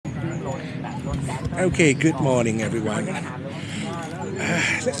Okay, good morning, everyone.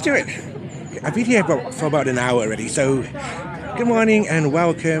 Let's do it. I've been here for about an hour already, so good morning and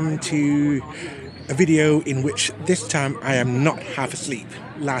welcome to a video in which this time I am not half asleep.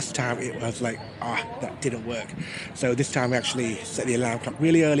 Last time it was like, that didn't work. So this time I actually set the alarm clock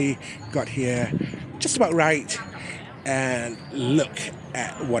really early, got here just about right, and look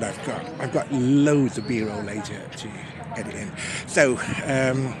at what I've got. I've got loads of B-roll later to edit in. So,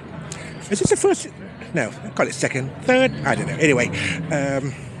 is this the first? No, I call it second, third. I don't know. Anyway,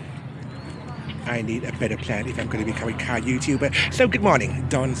 I need a better plan if I'm going to become a car YouTuber. So good morning,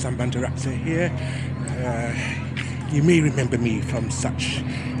 Don Sambantaratsa here. You may remember me from such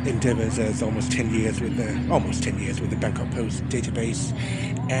endeavors as almost 10 years with the Bangkok Post database,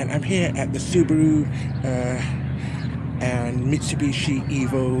 and I'm here at the Subaru and Mitsubishi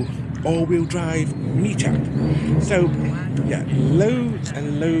Evo all-wheel drive meetup. So yeah, loads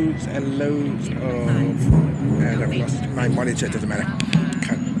and loads and loads of, and I've lost my monitor, doesn't matter,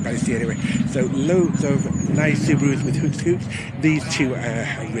 can't barely see anyway. So loads of nice Subarus with hoops. These two are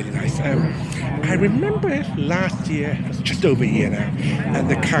really nice. I remember last year, it was just over a year now, at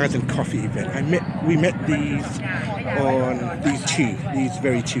the Cars and Coffee event. We met these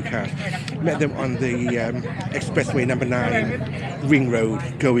very two cars. Met them on the expressway number 9 ring road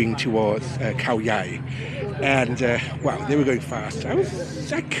going towards Khao Yai, and wow, they were going fast.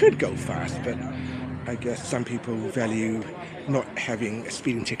 I could go fast, but I guess some people value not having a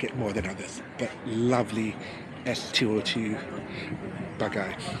speeding ticket more than others. But lovely S202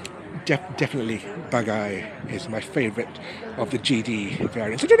 Bagai. Definitely Bagai is my favorite of the GD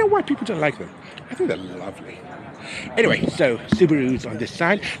variants. I don't know why people don't like them. I think they're lovely. Anyway, so Subarus on this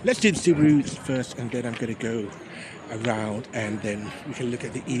side. Let's do the Subarus first, and then I'm going to go around, and then we can look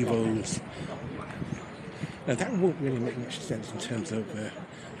at the Evos. Now that won't really make much sense in terms of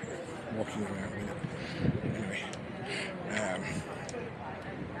walking around with it. Anyway,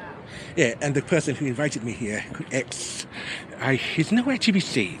 yeah, and the person who invited me here, he's nowhere to be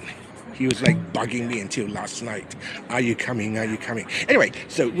seen. He was like bugging me until last night. Are you coming? Are you coming? Anyway,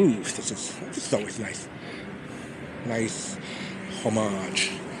 so this is always nice. Nice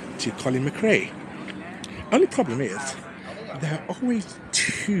homage to Colin McRae. Only problem is there are always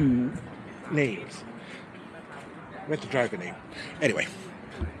two names. Where's the driver name? Anyway,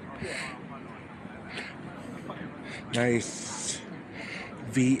 nice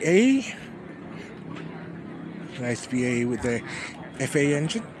VA. Nice VA with the FA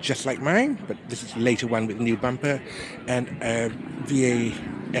engine, just like mine, but this is the later one with new bumper, and VA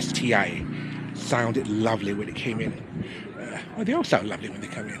STI. Sounded lovely when it came in. They all sound lovely when they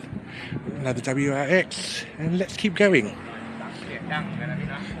come in. Another WRX, and let's keep going.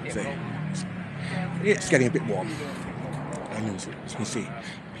 So, it's getting a bit warm. And as you can see,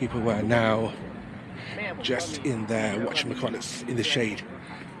 people are now just in their whatchamacallits, in the shade.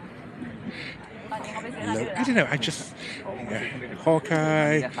 I don't know,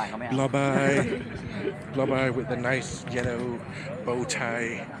 Hawkeye, Blob-eye with the nice yellow bow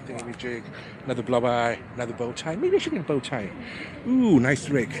tie thingamajig, another Blob-eye, another bow tie. Maybe I should get a bow tie. Ooh, nice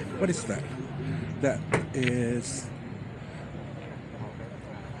rig. What is that? That is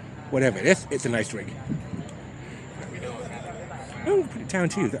whatever it is, it's a nice rig. Oh, put it down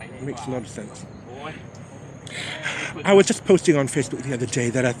too, that makes a lot of sense. I was just posting on Facebook the other day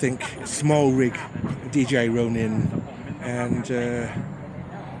that I think small rig DJI Ronin and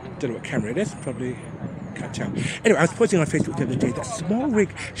don't know what camera it is, probably can't tell. Anyway, I was posting on Facebook the other day that small rig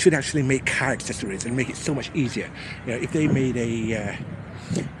should actually make car accessories and make it so much easier. You know, if they made a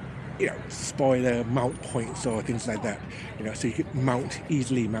spoiler mount points or things like that, so you could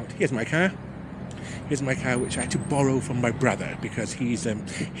easily mount. Here's my car, which I had to borrow from my brother because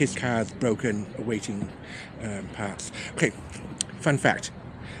his car's broken, awaiting parts. Okay, fun fact.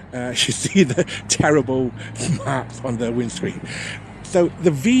 You see the terrible marks on the windscreen. So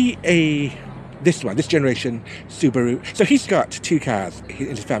the VA, this generation Subaru. So he's got two cars in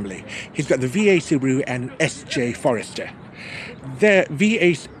his family. He's got the VA Subaru and SJ Forester. The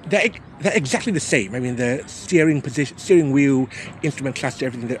VAs, they're exactly the same. I mean, the steering wheel, instrument cluster,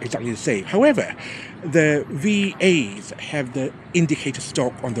 everything, they're exactly the same. However, the VAs have the indicator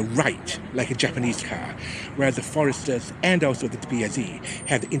stalk on the right, like a Japanese car, whereas the Foresters and also the BSE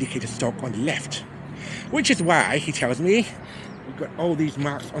have the indicator stalk on the left. Which is why, he tells me, we've got all these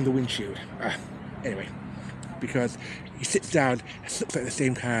marks on the windshield. Anyway, because he sits down, it looks like the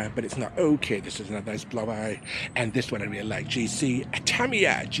same car, but it's not. Okay, this is another nice Blob-eye, and this one I really like, GC, a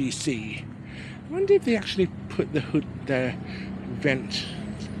Tamiya GC. I wonder if they actually put the hood, the vent,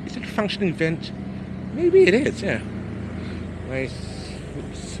 is it a functioning vent? Maybe it is, yeah. Nice,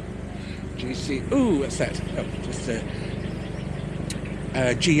 oops, GC. Ooh, what's that? Oh, just a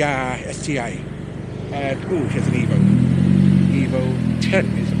GR STI. And ooh, here's an Evo 10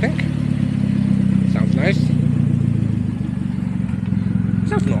 is, I think. Sounds nice.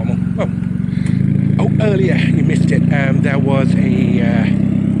 Sounds normal. Oh, earlier you missed it. There was a.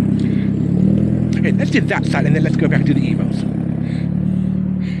 Okay, let's do that side and then let's go back to the Evos.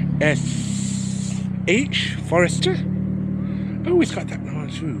 SH Forester. Oh, it's got that one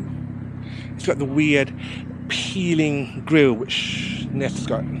too. It's got the weird peeling grille which Nest has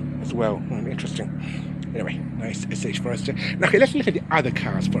got as well. Interesting. Anyway, nice SH Forester. Now, okay, let's look at the other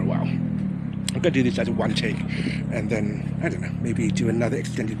cars for a while. I'm going to do this as a one take and then, I don't know, maybe do another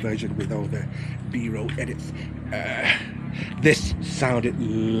extended version with all the B-roll edits. This sounded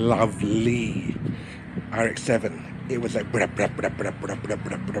lovely. RX-7. It was like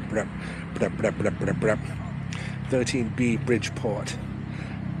 13B Bridgeport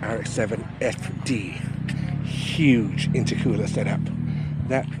RX-7 FD. Huge intercooler setup.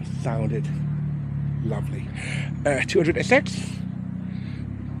 That sounded lovely. 200SX.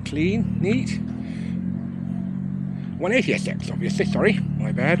 Clean, neat. 180SX, obviously, sorry,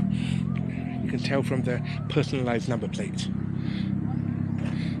 my bad. You can tell from the personalized number plate.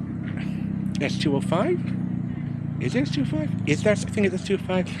 S205? Is it S205? Is that? I think it's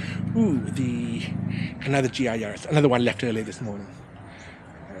S205. Ooh, another GIRS, another one left earlier this morning.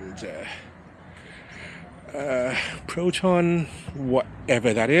 And Proton,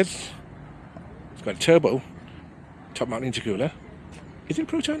 whatever that is. It's got a turbo, top mount intercooler. Is it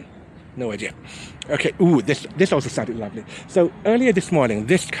Proton? No idea. Okay. Ooh, this also sounded lovely. So earlier this morning,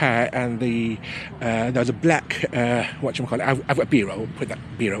 this car and there was a black whatchamacallit. I've got B-roll. Put that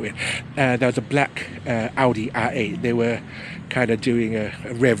B-roll in. There was a black Audi R8. They were kind of doing a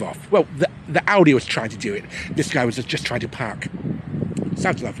rev off. Well, the Audi was trying to do it. This guy was just trying to park.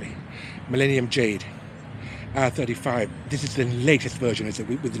 Sounds lovely. Millennium Jade R35. This is the latest version, is it,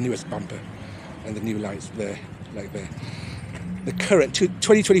 with the newest bumper and the new lights there, like there. The current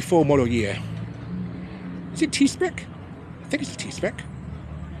 2024 model year. Is it T-Spec? I think it's a T-Spec.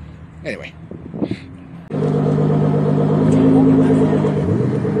 Anyway.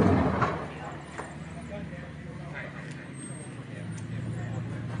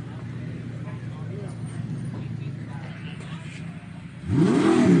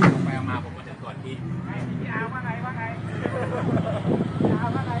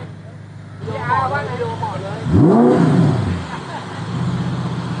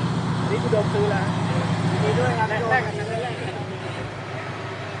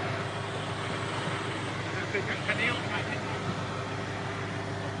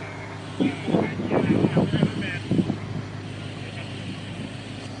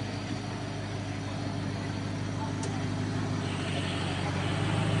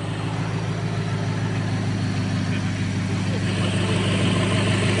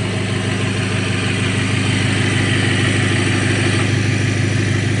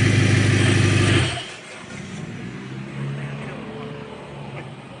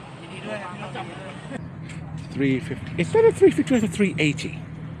 Is that a 350 or a 380?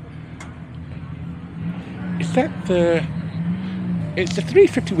 Is that it's the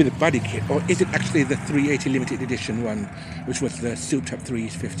 350 with a body kit, or is it actually the 380 limited edition one, which was the souped up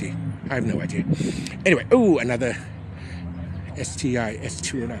 350? I have no idea. Anyway, oh, another STI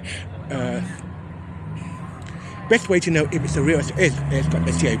S209. Best way to know if it's a real STI is it's got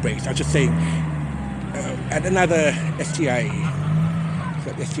STI brakes. I was just saying, and another STI. It's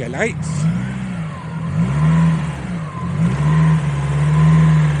got STI lights.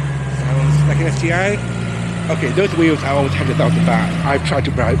 Like an STI. Okay, those wheels are always 100,000 baht. I've tried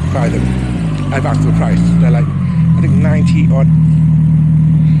to buy them. I've asked the price. They're like, I think 90 odd.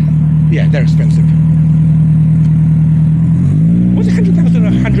 Yeah, they're expensive. Was it 100,000 or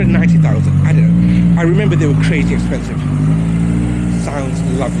 190,000? I don't know. I remember they were crazy expensive. Sounds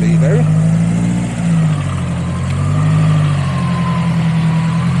lovely though.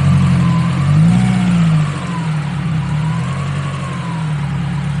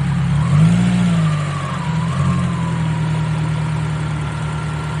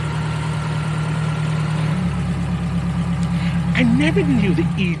 I never knew the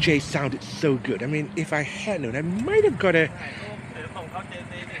EJ sounded so good. I mean, if I had known, I might have got a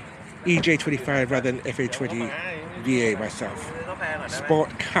EJ25 rather than FA20 VA myself.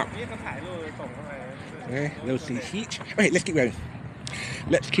 Sport Cup. Okay, low seat heat. Okay, let's keep going.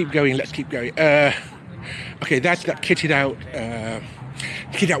 Let's keep going. Okay, that's got kitted out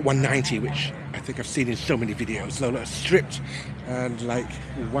 190, which I think I've seen in so many videos. So like stripped and like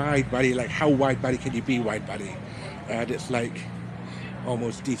wide body. Like how wide body can you be wide body? And it's like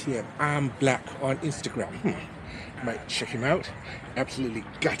Almost DTM. I'm Black on Instagram. Might check him out. Absolutely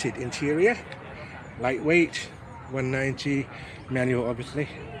gutted interior. Lightweight, 190, manual obviously.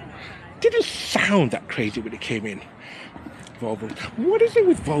 Didn't sound that crazy when it came in. Volvo. What is it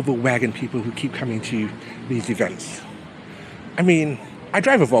with Volvo wagon people who keep coming to these events? I mean, I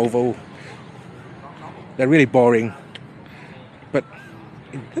drive a Volvo. They're really boring, but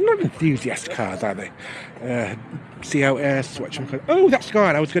they're not enthusiast cars, are they? CLS, whatchamacallit. Oh, that's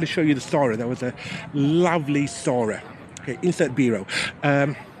gone. I was going to show you the Sora. That was a lovely Sora. Okay, insert B-roll.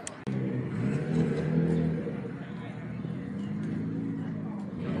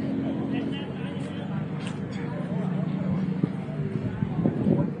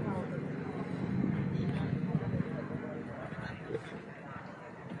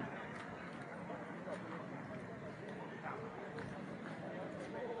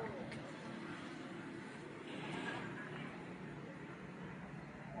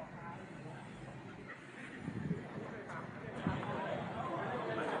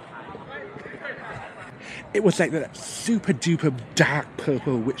 It was like that super duper dark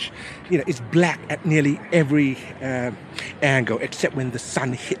purple, which, you know, is black at nearly every angle, except when the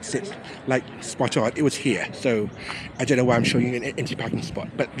sun hits it, like spot on. It was here, so I don't know why I'm showing you an empty parking spot,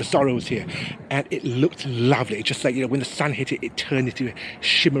 but the Sorrow was here, and it looked lovely. Just like, you know, when the sun hit it, it turned into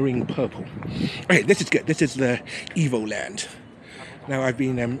shimmering purple. Okay, this is good. This is the Evo Land. Now, I've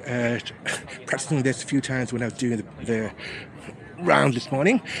been practicing this a few times when I was doing the round this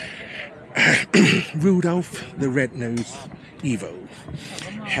morning. Rudolph the Red-Nosed Evo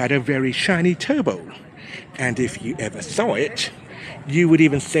had a very shiny turbo, and if you ever saw it, you would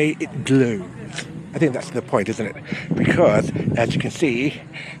even say it glows. I think that's the point, isn't it? Because, as you can see,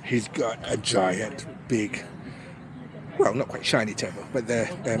 he's got a giant, big, well, not quite shiny turbo, but the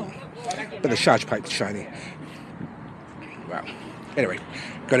charge pipe's shiny. Wow. Anyway,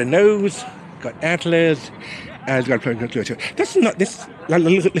 got a nose, got antlers, and it's got a program to it. That's not this.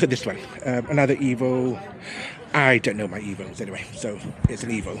 Look at this one. Another Evo. I don't know my Evos anyway, so it's an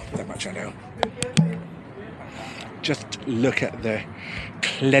Evo. That much I know. Just look at the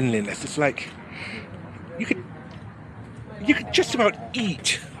cleanliness. It's like you could just about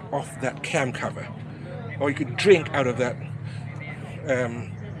eat off that cam cover, or you could drink out of that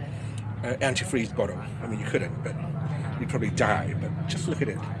antifreeze bottle. I mean, you couldn't, but you'd probably die. But just look at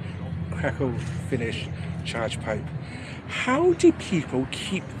it. Crackle finish, charge pipe. How do people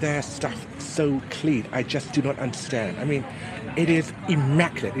keep their stuff so clean? I just do not understand. I mean, it is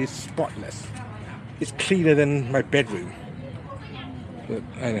immaculate. It is spotless. It's cleaner than my bedroom. But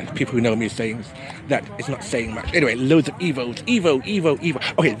I know, people who know me saying that it's not saying much. Anyway, loads of Evos. Evo.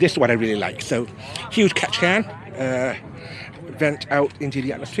 Okay, this is what I really like. So, huge catch can. Vent out into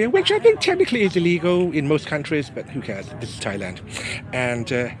the atmosphere, which I think technically is illegal in most countries, but who cares? This is Thailand.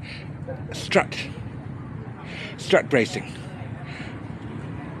 And strut bracing.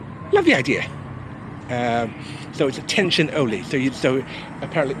 Love the idea. So it's attention only. So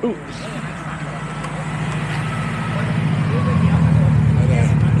apparently, ooh,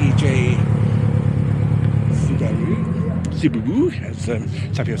 EJ Subaru, as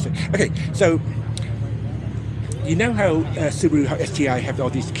some people say. Okay, so you know how Subaru, how STI have all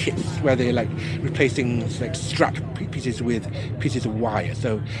these kits where they're like replacing like strut pieces with pieces of wire.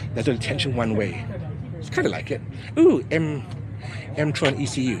 So there's only tension one way. It's kind of like it. Ooh, M-Tron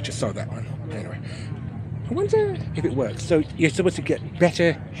ECU. Just saw that one. Anyway, I wonder if it works. So you're supposed to get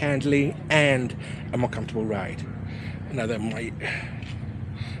better handling and a more comfortable ride. Another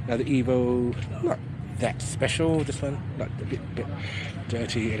Evo. Not that special. This one, not a bit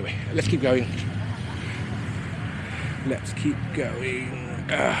dirty. Anyway, let's keep going. Let's keep going.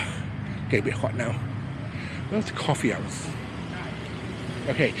 Getting a bit hot now. Where's the coffee hours?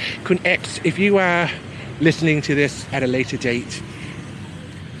 Okay, Kun X, if you are listening to this at a later date,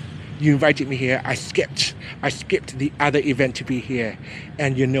 you invited me here. I skipped the other event to be here,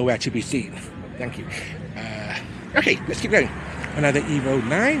 and you're nowhere to be seen. Thank you. Okay, let's keep going. Another Evo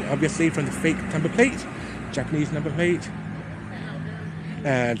 9, obviously from the fake number plate, Japanese number plate,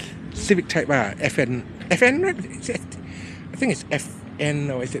 and Civic Type R, FN, right? I think it's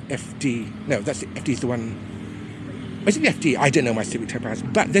FN, or is it FD? No, that's FD is the one. Is it the FD? I don't know my Civic Type R's,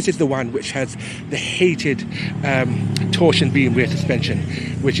 but this is the one which has the hated torsion beam rear suspension,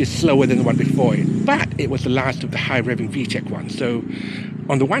 which is slower than the one before it. But it was the last of the high revving VTEC one. So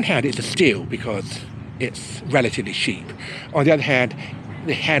on the one hand, it's a steal because it's relatively cheap. On the other hand,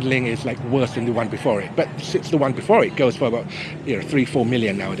 the handling is like worse than the one before it. But since the one before it goes for about 3-4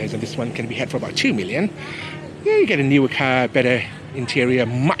 million nowadays, and this one can be had for about 2 million, yeah, you get a newer car, better interior,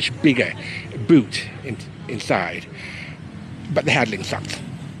 much bigger boot inside. but the handling sucks.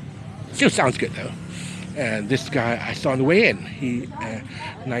 Still sounds good though. And this guy I saw on the way in, he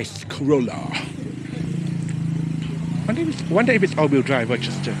nice Corolla. Wonder if it's all-wheel drive or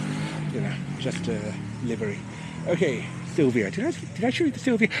just a, just a livery. Okay, Sylvia. Did I show you the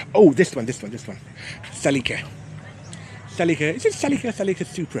Sylvia? Oh, this one. Celica. Is it Celica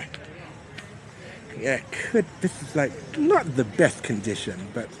Supra? Yeah, this is like not the best condition,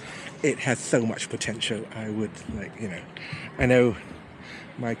 but it has so much potential. I would I know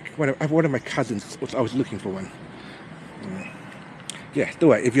one of my cousins was always looking for one. Yeah,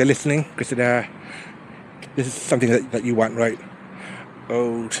 do it. If you're listening, Cressida, this is something that you want, right?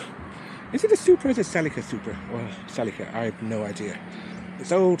 Old. Is it a Supra or is it Celica Supra? Well, Celica, I have no idea.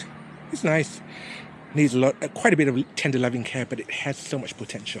 It's old, it's nice, needs quite a bit of tender loving care, but it has so much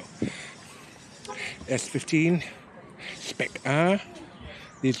potential. S15, Spec R,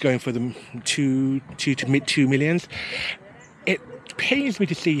 these going for the 2 to mid 2 millions. It pains me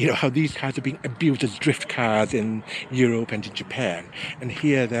to see, how these cars are being abused as drift cars in Europe and in Japan. And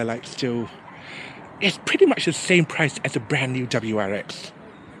here they're like still, it's pretty much the same price as a brand new WRX.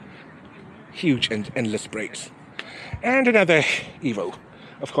 Huge and endless brakes. And another Evo.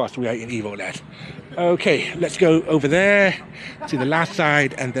 Of course, we are in Evo land. Okay, let's go over there to the last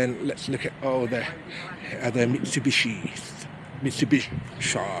side, and then let's look at all the other Mitsubishis.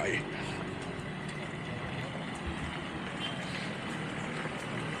 Mitsubishi.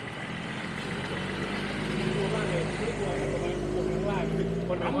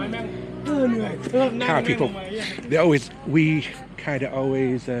 Car people, we kind of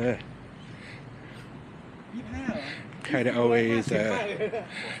always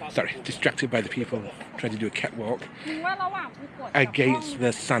distracted by the people trying to do a catwalk against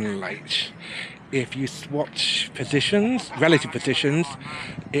the sunlight. If you swatch relative positions,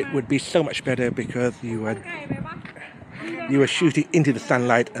 it would be so much better because you are shooting into the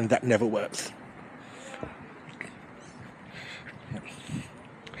sunlight, and that never works.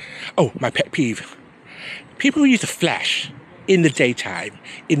 Oh, my pet peeve. People who use a flash in the daytime,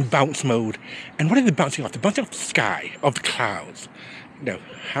 in bounce mode. And what are they bouncing off? They're bouncing off the sky, off the clouds.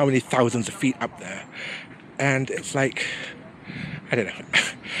 How many thousands of feet up there. And it's like, I don't know.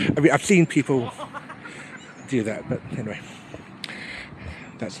 I mean, I've seen people do that, but anyway.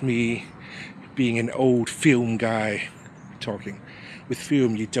 That's me being an old film guy talking. With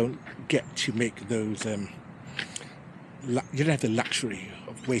film, you don't get to make those, you don't have the luxury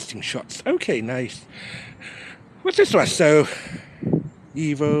of wasting shots. Okay, nice. What's this one? So,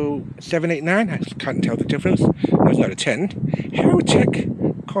 Evo 789, I can't tell the difference. No, it's not a 10.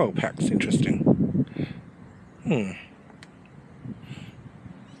 Herotech coil packs, interesting.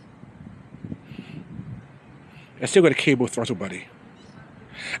 I still got a cable throttle body.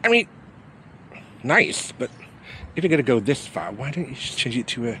 I mean, nice, but if you're going to go this far, why don't you just change it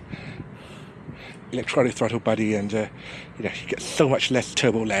to a electronic throttle body, and you get so much less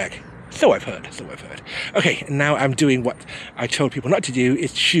turbo lag. So I've heard. Okay, now I'm doing what I told people not to do,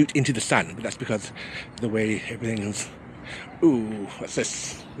 is shoot into the sun. But that's because the way everything's... Ooh, what's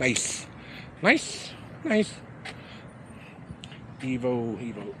this? Nice. Evo.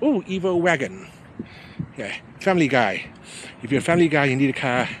 Ooh, Evo wagon. Yeah, family guy. If you're a family guy, you need a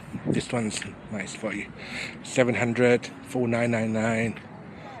car, this one's nice for you. 700, 4999.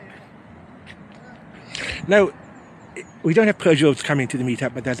 Now, we don't have Peugeots coming to the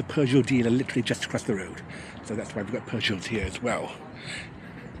meetup, but there's a Peugeot dealer literally just across the road. So that's why we've got Peugeots here as well.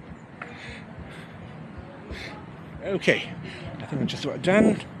 Okay, I think I'm just about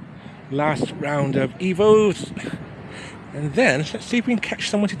done. Last round of Evos. And then, let's see if we can catch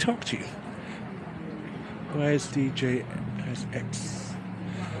someone to talk to. Where's DJSX?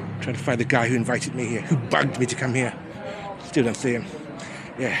 Trying to find the guy who invited me here, who bugged me to come here. Still don't see him.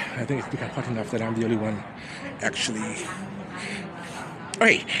 Yeah, I think it's become hot enough that I'm the only one actually.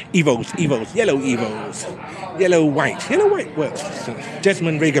 Okay, Evos, yellow Evos. Yellow white works. So,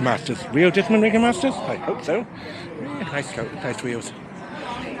 Desmond Rigger Masters. Real Desmond Rigger Masters? I hope so. Yeah, nice wheels.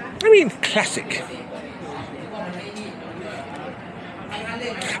 I mean, classic.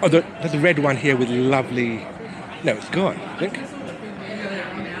 Oh, there's a red one here with lovely... No, it's gone, I think.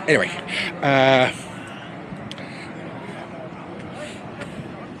 Anyway,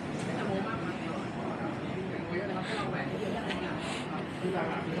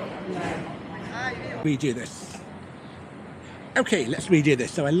 redo this. Okay, let's redo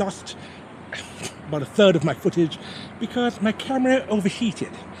this. So I lost about a third of my footage because my camera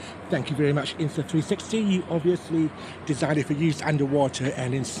overheated. Thank you very much, Insta360. You obviously designed it for use underwater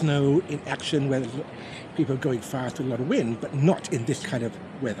and in snow, in action, where people are going fast with a lot of wind, but not in this kind of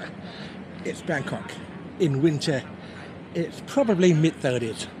weather. It's Bangkok in winter It's probably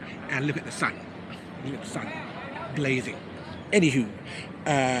mid-30s. And look at the sun. Look at the sun. Blazing. Anywho,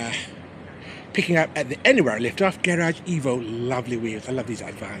 picking up at the anywhere I lift off, Garage Evo, lovely wheels. I love these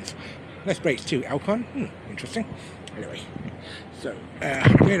Advance. Nice brakes too. Alcon, interesting. Anyway, so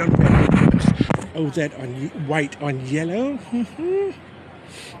red on red, OZ on white on yellow.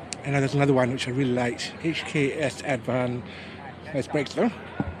 And there's another one which I really liked, HKS Advan. Nice brakes though.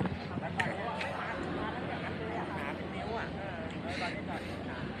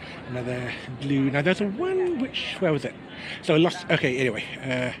 Another blue. Now there's a one which, where was it? So I lost. Okay, anyway,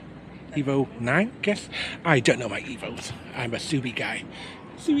 Evo 9, guess. I don't know my Evos. I'm a Subi guy.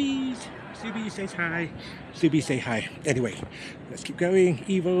 Subi says hi. Subi say hi. Anyway, let's keep going.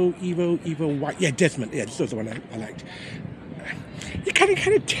 Evo white. Yeah, Desmond. Yeah, this was the one I liked. You kind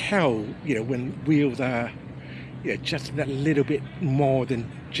of tell, you know, when wheels are, you know, just that little bit more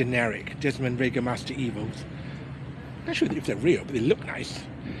than generic. Desmond Vega Master Evos. Not sure if they're real, but they look nice.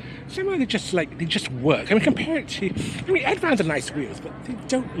 Somehow they just work. I mean, compare it to, I mean, Advance are nice wheels, but they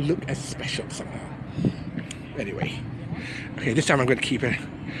don't look as special somehow. Anyway, okay, this time I'm going to keep an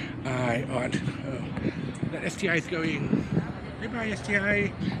eye on. Oh, that STI is going. Goodbye,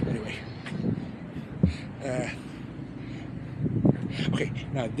 STI. Anyway, okay,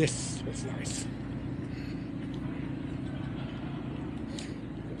 now this was nice.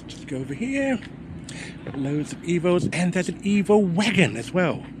 Let's just go over here. Loads of Evos, and there's an Evo wagon as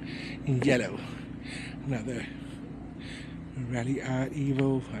well in yellow. Another Rally Art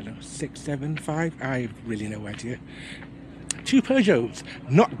Evo, I don't know, 675. I have really no idea. Two Peugeots,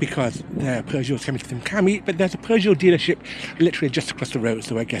 not because they're Peugeots coming to them Kami, but there's a Peugeot dealership literally just across the road,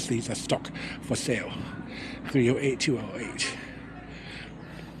 so I guess these are stock for sale. 308 208.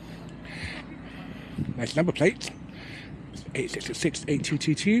 Nice number plate. 8666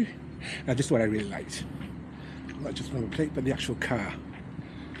 8222. Now this is what I really liked. Not just number plate, but the actual car.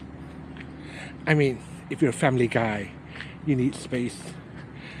 I mean, if you're a family guy, you need space.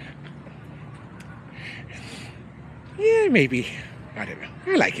 Yeah, maybe. I don't know.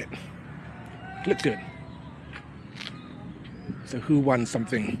 I like it. Looks good. So who won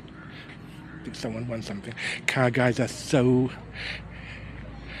something? I think someone won something. Car guys are so...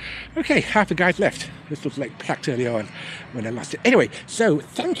 Okay, half the guys left. This was like packed early on when I lost it. Anyway, so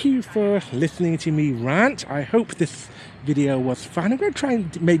thank you for listening to me rant. I hope this video was fun. I'm going to try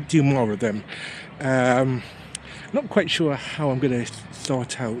and do more of them. Not quite sure how I'm going to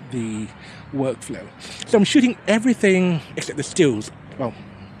sort out the workflow. So I'm shooting everything except the stills. Well,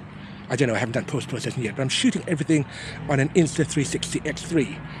 I don't know, I haven't done post-processing yet, but I'm shooting everything on an Insta360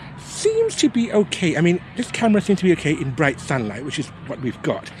 X3. Seems to be okay. I mean, this camera seems to be okay in bright sunlight, which is what we've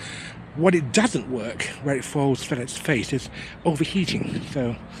got. What it doesn't work, where it falls flat on its face, is overheating.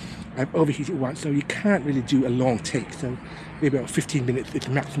 So I've overheated once, so you can't really do a long take. So maybe about 15 minutes is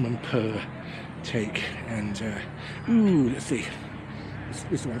maximum per take. And, ooh, let's see.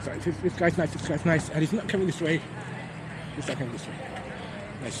 This one side. This guy's nice, this guy's nice. And he's not coming this way. He's not coming this way.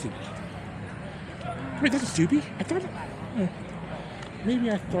 Nice Subi. Wait, that's a Subi? I thought... maybe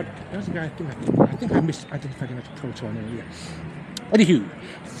I thought... That was a guy I think I misidentified him as a Proton earlier. Anywho,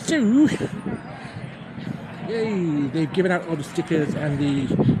 so... Yay! They've given out all the stickers and the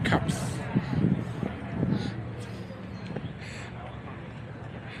cups.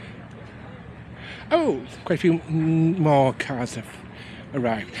 Oh! Quite a few more cars have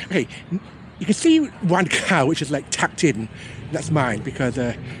arrived. Okay, you can see one car which is like tucked in. That's mine because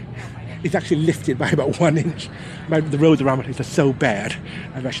it's actually lifted by about 1 inch. The roads around it are so bad.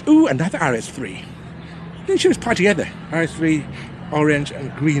 Ooh, another RS3. They should have put together. RS3, orange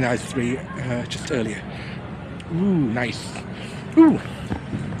and green RS3 just earlier. Ooh, nice. Ooh,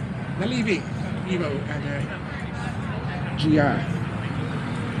 they're leaving. Evo and GR.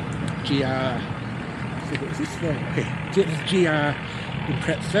 So what is this? Okay, this is GR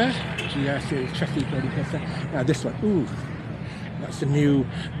Impreza. GR series chassis for Impreza. Now this one. Ooh. That's the new,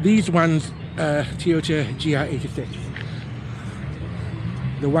 these ones, Toyota GR86.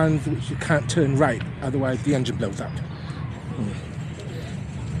 The ones which you can't turn right, otherwise the engine blows up.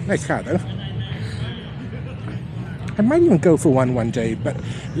 Nice car though. I might even go for one day, but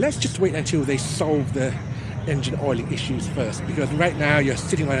let's just wait until they solve the engine oiling issues first, because right now you're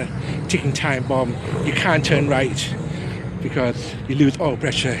sitting on a ticking time bomb. You can't turn right because you lose oil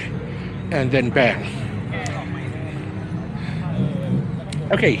pressure and then bang.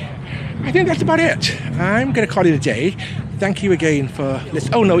 Okay, I think that's about it. I'm going to call it a day. Thank you again for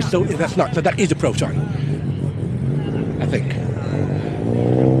listening. Oh no, so that's not. So that is a Proton, I think.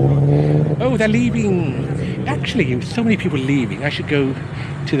 Oh, they're leaving. Actually, so many people leaving. I should go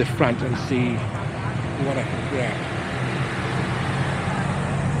to the front and see what I can grab.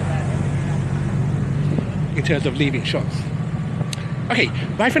 in terms of leaving shots. Okay,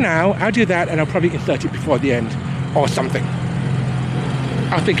 bye for now. I'll do that and I'll probably insert it before the end or something.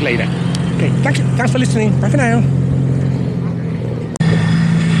 I'll think later. Okay, thanks for listening. Bye for now.